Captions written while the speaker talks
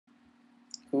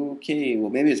Okay, well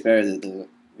maybe it's better that the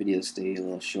videos stay a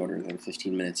little shorter than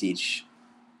 15 minutes each.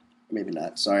 Maybe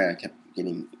not. Sorry I kept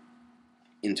getting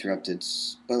interrupted.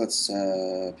 But let's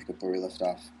pick up where we left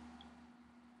off.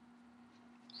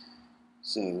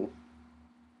 So,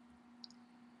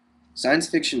 science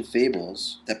fiction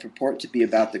fables that purport to be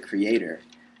about the creator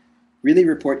really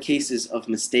report cases of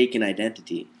mistaken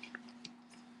identity.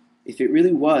 If it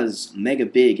really was Mega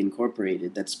Big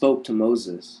Incorporated that spoke to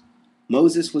Moses,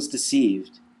 Moses was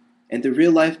deceived, and the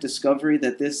real life discovery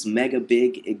that this Mega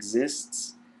Big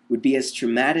exists would be as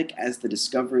traumatic as the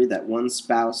discovery that one's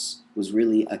spouse was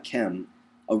really a chem,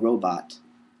 a robot,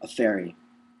 a fairy.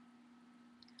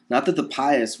 Not that the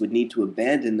pious would need to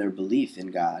abandon their belief in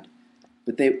God,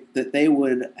 but that they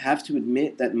would have to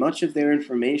admit that much of their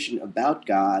information about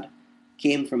God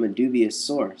came from a dubious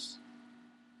source.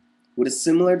 Would a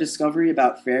similar discovery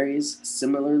about fairies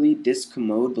similarly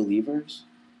discommode believers?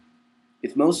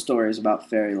 If most stories about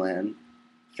fairyland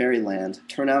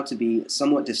turn out to be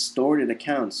somewhat distorted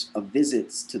accounts of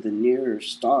visits to the nearer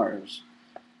stars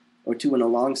or to an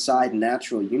alongside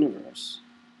natural universe,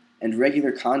 and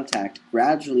regular contact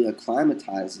gradually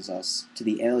acclimatizes us to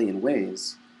the alien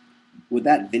ways, would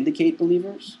that vindicate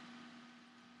believers?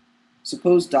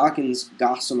 Suppose Dawkins'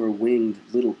 gossamer winged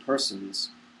little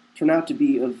persons turn out to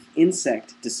be of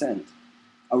insect descent,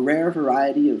 a rare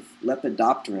variety of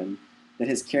lepidopteran that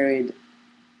has carried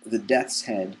the death's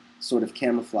head sort of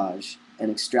camouflage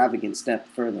an extravagant step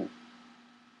further.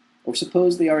 Or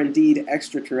suppose they are indeed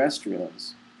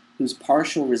extraterrestrials, whose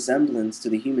partial resemblance to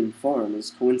the human form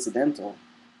is coincidental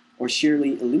or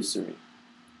sheerly illusory.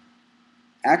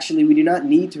 Actually, we do not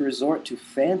need to resort to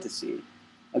fantasy.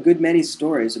 A good many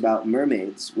stories about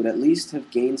mermaids would at least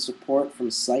have gained support from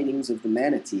sightings of the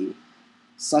manatee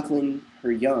suckling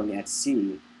her young at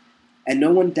sea, and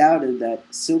no one doubted that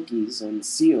silkies and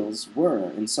seals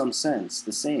were, in some sense,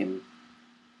 the same.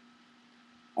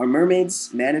 Are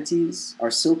mermaids manatees? Are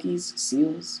silkies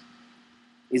seals?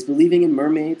 Is believing in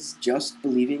mermaids just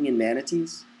believing in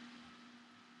manatees?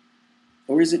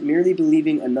 Or is it merely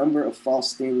believing a number of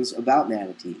false things about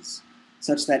manatees,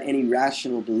 such that any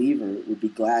rational believer would be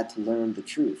glad to learn the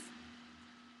truth?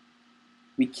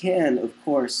 We can, of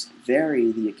course,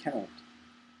 vary the account.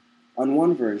 On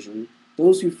one version,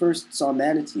 those who first saw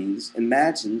manatees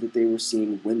imagined that they were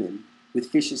seeing women with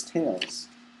fishes' tails,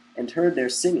 and heard their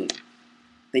singing.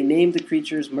 They named the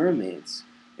creatures mermaids,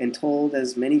 and told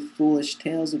as many foolish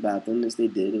tales about them as they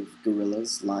did of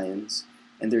gorillas, lions,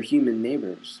 and their human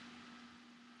neighbors.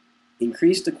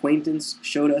 Increased acquaintance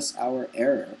showed us our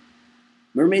error.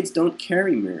 Mermaids don't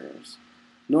carry mirrors,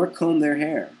 nor comb their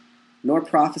hair, nor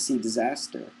prophesy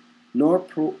disaster, nor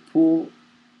pull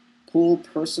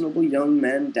personable young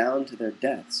men down to their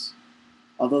deaths,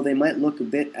 although they might look a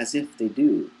bit as if they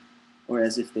do, or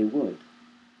as if they would.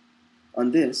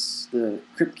 On this, the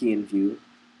Kripkean view,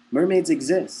 mermaids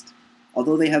exist,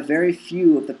 although they have very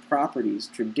few of the properties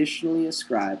traditionally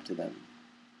ascribed to them.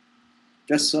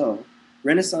 Just so,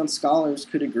 Renaissance scholars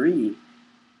could agree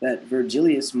that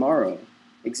Virgilius Maro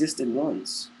existed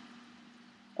once,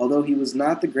 although he was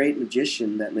not the great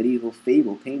magician that medieval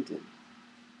fable painted.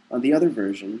 On the other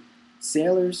version,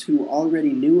 sailors who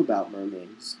already knew about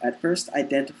mermaids at first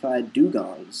identified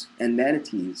dugongs and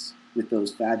manatees with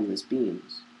those fabulous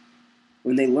beings.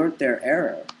 When they learnt their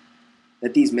error,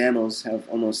 that these mammals have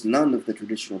almost none of the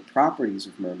traditional properties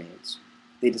of mermaids,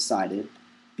 they decided,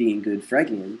 being good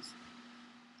Phrygians,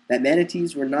 that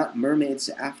manatees were not mermaids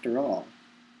after all,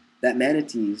 that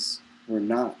manatees were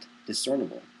not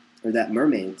discernible, or that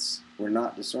mermaids were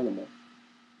not discernible.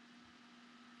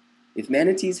 If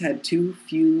manatees had too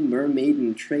few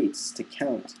mermaiden traits to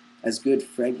count as good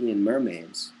Phrygian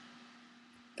mermaids,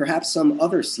 perhaps some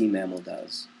other sea mammal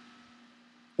does.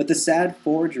 But the sad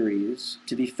forgeries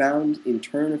to be found in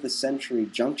turn-of-the-century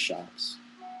junk shops,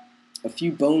 a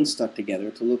few bones stuck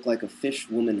together to look like a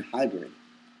fish-woman hybrid,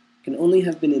 can only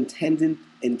have been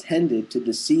intended to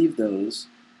deceive those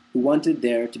who wanted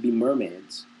there to be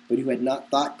mermaids, but who had not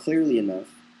thought clearly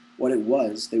enough what it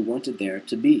was they wanted there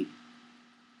to be.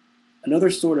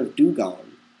 Another sort of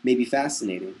dugong may be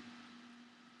fascinating,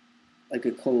 like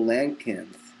a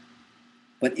coelacanth,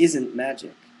 but isn't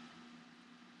magic.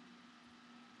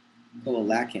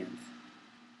 Coelacanth.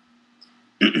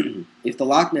 If the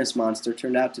Loch Ness Monster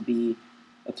turned out to be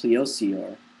a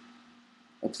plesiosaur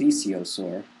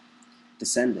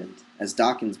descendant, as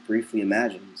Dawkins briefly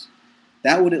imagines,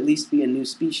 that would at least be a new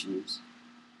species.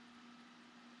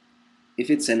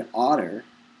 If it's an otter,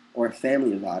 or a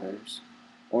family of otters,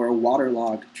 or a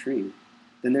waterlogged tree,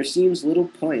 then there seems little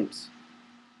point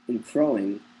in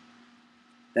crowing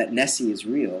that Nessie is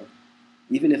real,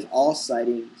 even if all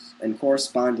sightings and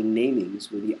corresponding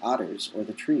namings were the otters or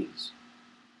the trees.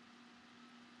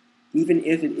 Even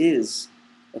if it is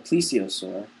a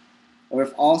plesiosaur, or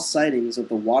if all sightings of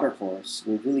the water horse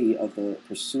were really of the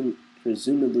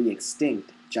presumably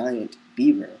extinct giant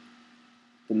beaver,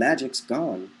 the magic's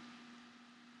gone.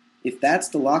 If that's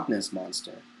the Loch Ness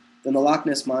Monster, then the Loch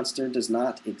Ness Monster does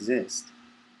not exist.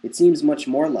 It seems much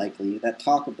more likely that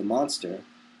talk of the monster,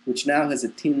 which now has a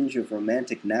tinge of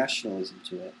romantic nationalism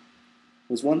to it,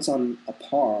 was once on a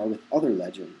par with other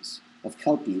legends of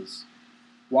kelpies,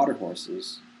 water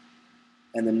horses,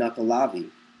 and the Nukkalavi.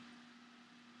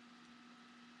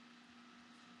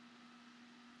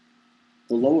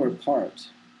 The lower part,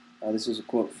 this is a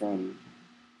quote from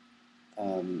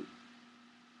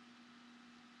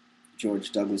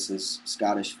George Douglas's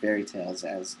Scottish Fairy Tales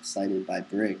as cited by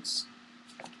Briggs.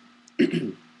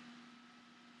 The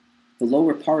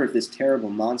lower part of this terrible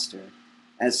monster,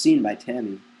 as seen by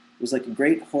Tammy, was like a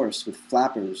great horse with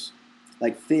flappers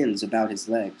like fins about his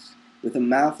legs, with a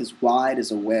mouth as wide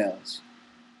as a whale's.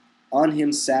 On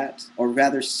him sat, or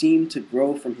rather seemed to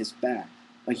grow from his back,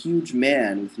 a huge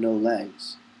man with no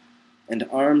legs, and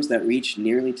arms that reached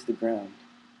nearly to the ground.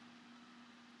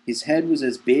 His head was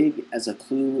as big as a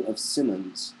clew of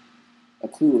Simmons, a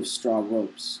clew of straw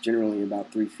ropes, generally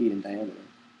about 3 feet in diameter.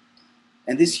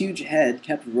 And this huge head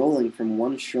kept rolling from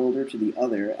one shoulder to the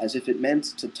other as if it meant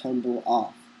to tumble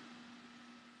off.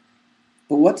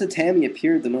 But what to Tammy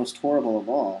appeared the most horrible of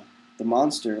all, the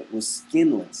monster was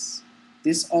skinless.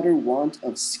 This utter want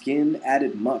of skin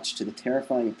added much to the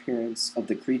terrifying appearance of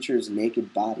the creature's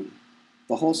naked body,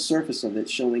 the whole surface of it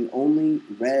showing only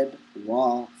red,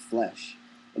 raw flesh,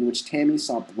 in which Tammy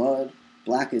saw blood,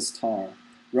 black as tar,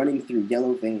 running through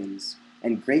yellow veins,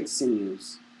 and great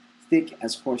sinews, thick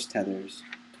as horse tethers,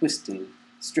 twisting,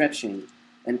 stretching,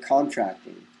 and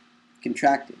contracting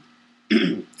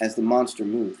as the monster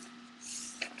moved.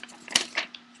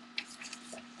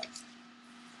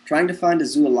 Trying to find a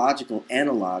zoological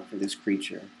analog for this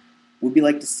creature would be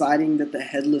like deciding that the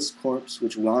headless corpse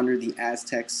which wandered the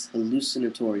Aztecs'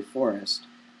 hallucinatory forest,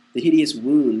 the hideous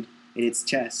wound in its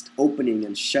chest opening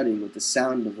and shutting with the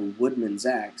sound of a woodman's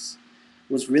axe,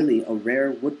 was really a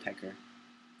rare woodpecker.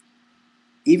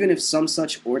 Even if some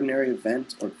such ordinary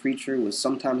event or creature was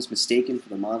sometimes mistaken for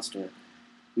the monster,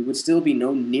 we would still be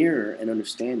no nearer an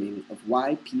understanding of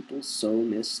why people so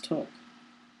mistook.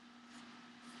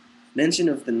 Mention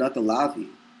of the Nukkalavi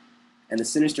and the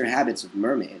sinister habits of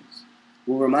mermaids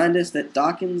will remind us that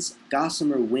Dawkins'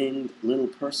 gossamer-winged little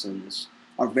persons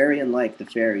are very unlike the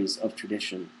fairies of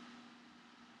tradition.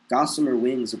 Gossamer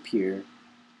wings appear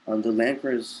on de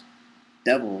Lancre's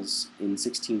devils in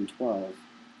 1612,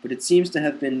 but it seems to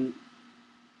have been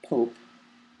Pope,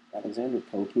 Alexander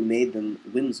Pope, who made them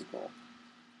whimsical.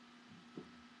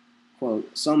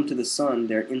 Quote, "Some to the sun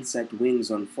their insect wings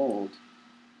unfold,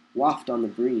 waft on the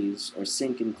breeze, or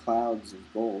sink in clouds of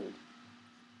gold."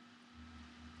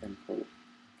 End quote.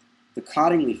 The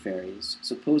Cottingley fairies,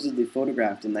 supposedly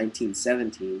photographed in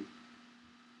 1917,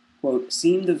 quote,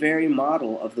 "seem the very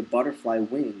model of the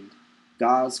butterfly-winged,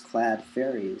 gauze-clad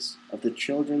fairies of the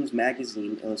children's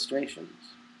magazine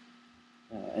illustrations."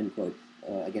 End quote.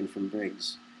 Again from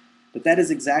Briggs. But that is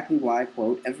exactly why,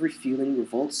 quote, "every feeling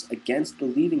revolts against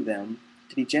believing them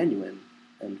to be genuine,"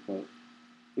 end quote.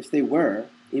 If they were,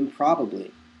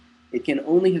 improbably, it can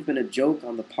only have been a joke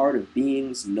on the part of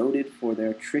beings noted for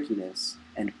their trickiness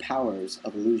and powers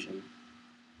of illusion.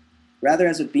 Rather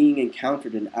as a being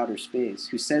encountered in outer space,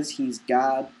 who says he's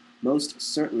God most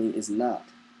certainly is not.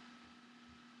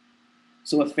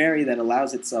 So a fairy that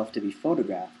allows itself to be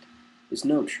photographed is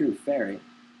no true fairy.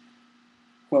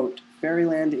 Quote,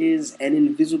 "Fairyland is an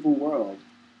invisible world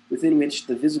within which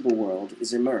the visible world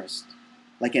is immersed,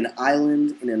 like an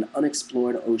island in an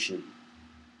unexplored ocean."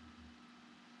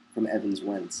 From Evans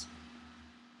Wentz.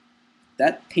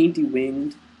 That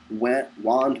painty-winged,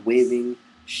 wand-waving,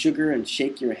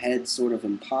 sugar-and-shake-your-head sort of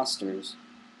impostors,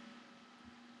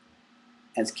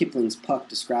 as Kipling's Puck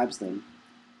describes them,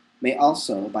 may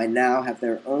also by now have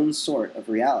their own sort of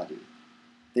reality.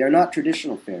 They are not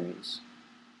traditional fairies,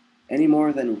 any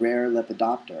more than rare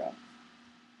Lepidoptera.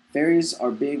 Fairies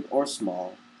are big or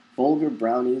small, vulgar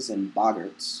brownies and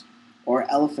boggarts, or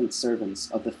elephant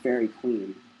servants of the fairy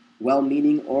queen,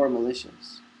 well-meaning or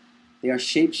malicious. They are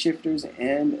shapeshifters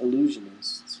and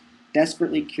illusionists,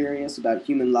 desperately curious about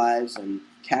human lives and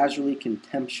casually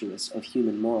contemptuous of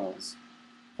human morals.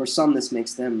 For some, this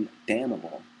makes them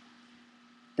damnable.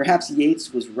 Perhaps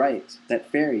Yeats was right that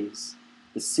fairies,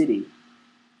 the city,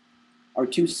 are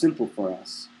too simple for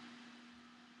us.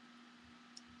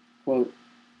 Quote,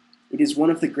 It is one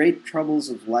of the great troubles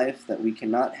of life that we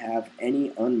cannot have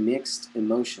any unmixed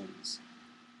emotions.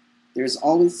 There is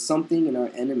always something in our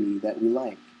enemy that we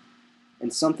like,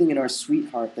 and something in our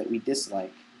sweetheart that we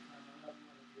dislike.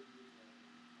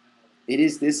 It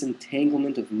is this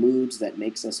entanglement of moods that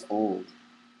makes us old.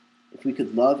 If we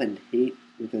could love and hate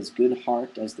with as good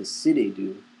heart as the Siddhe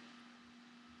do,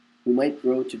 we might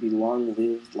grow to be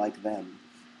long-lived like them.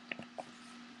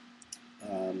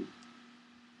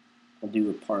 I'll do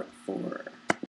a part 4.